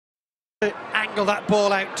Angle that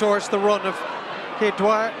ball out towards the run of Cian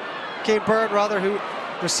Byrne, who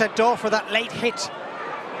was sent off for that late hit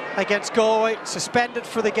against Galway, suspended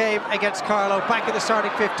for the game against Carlow, back in the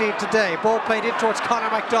starting 15 today. Ball played in towards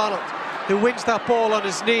Conor Mcdonald, who wins that ball on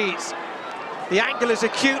his knees. The angle is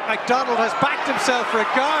acute. Mcdonald has backed himself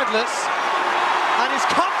regardless, and his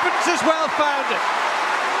confidence is well founded.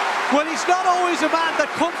 Well, he's not always a man that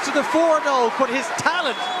comes to the fore, no, but his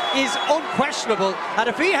talent is unquestionable, and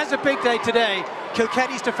if he has a big day today,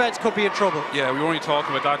 Kilkenny's defence could be in trouble. Yeah, we were only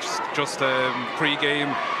talking about that just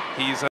pre-game. He's